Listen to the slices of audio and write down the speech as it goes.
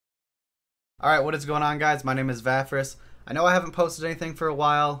Alright, what is going on, guys? My name is Vafrous. I know I haven't posted anything for a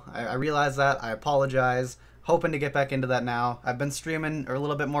while. I realize that. I apologize. Hoping to get back into that now. I've been streaming a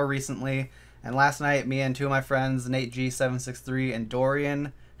little bit more recently, and last night, me and two of my friends, Nate G763 and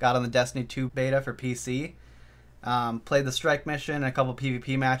Dorian, got on the Destiny 2 beta for PC. Played the strike mission and a couple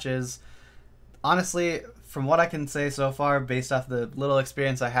PvP matches. Honestly, from what I can say so far, based off the little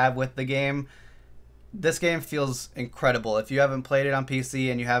experience I have with the game, this game feels incredible. If you haven't played it on PC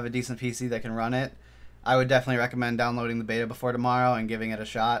and you have a decent PC that can run it, I would definitely recommend downloading the beta before tomorrow and giving it a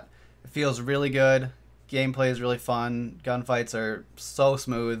shot. It feels really good. Gameplay is really fun. Gunfights are so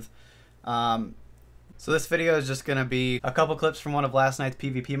smooth. So this video is just going to be a couple clips from one of last night's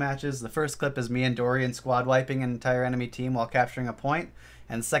PvP matches. The first clip is me and Dorian squad wiping an entire enemy team while capturing a point.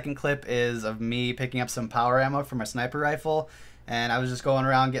 And the second clip is of me picking up some power ammo for my sniper rifle. And I was just going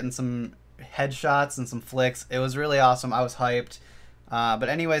around getting some headshots and some flicks. It was really awesome. I was hyped. But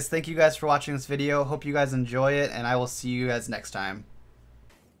anyways, thank you guys for watching this video. Hope you guys enjoy it, and I will see you guys next time.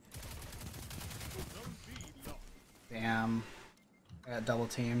 Damn. I got double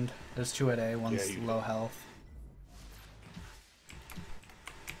teamed. There's two at A, one's low health.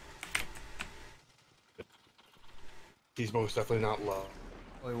 He's most definitely not low.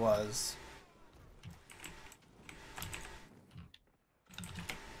 Oh, he was.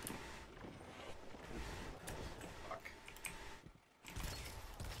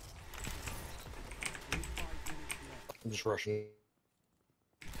 I'm just rushing.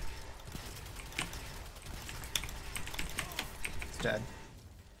 It's dead.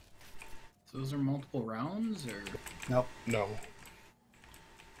 So those are multiple rounds, or? Nope. No.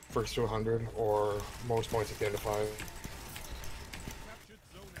 First to 100, or most points at the end of 5.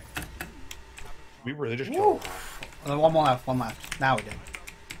 We really just killed him. One more left, one left. Now we did.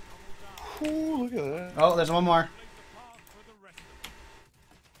 Ooh, look at that. Oh, there's one more.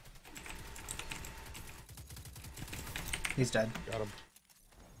 He's dead. Got him.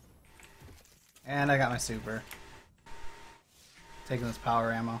 And I got my super. Taking this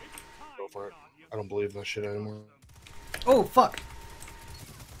power ammo. Go for it. I don't believe in that shit anymore. Oh, fuck!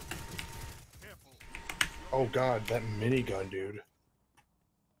 Oh god, that minigun, dude.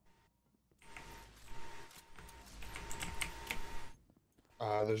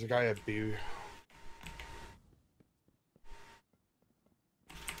 There's a guy at B.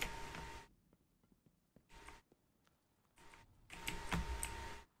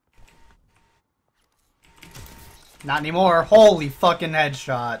 Not anymore. Holy fucking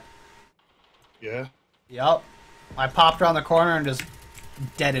headshot. Yeah? Yup. I popped around the corner and just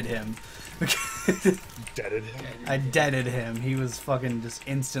deaded him. Deaded him? I deaded him. He was fucking just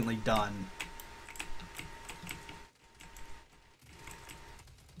instantly done.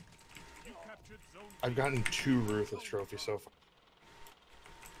 I've gotten 2 Ruthless trophies so far.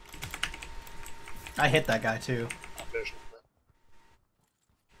 I hit that guy too.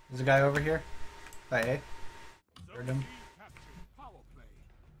 There's a guy over here. By A. Heard him.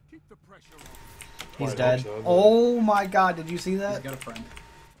 He's dead. So, oh my god, did you see He's that? got a friend.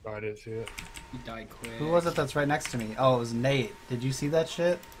 I didn't see it. He died quick. Who was it that's right next to me? Oh, it was Nate. Did you see that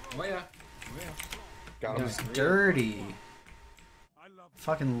shit? Oh yeah. Oh yeah. Got him. It's dirty.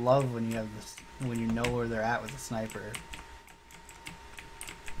 Fucking love when you have this, when you know where they're at with a sniper.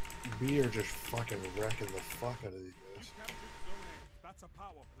 We are just fucking wrecking the fuck out of these guys. That's a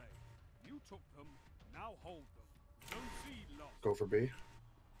power play. You took them, now hold them. Zone C lost. Go for B.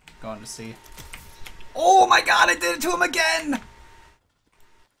 Going to see. Oh my god, I did it to him again!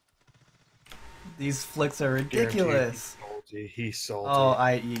 These flicks are ridiculous. He's salty. He's salty.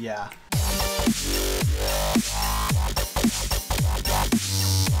 Oh, yeah.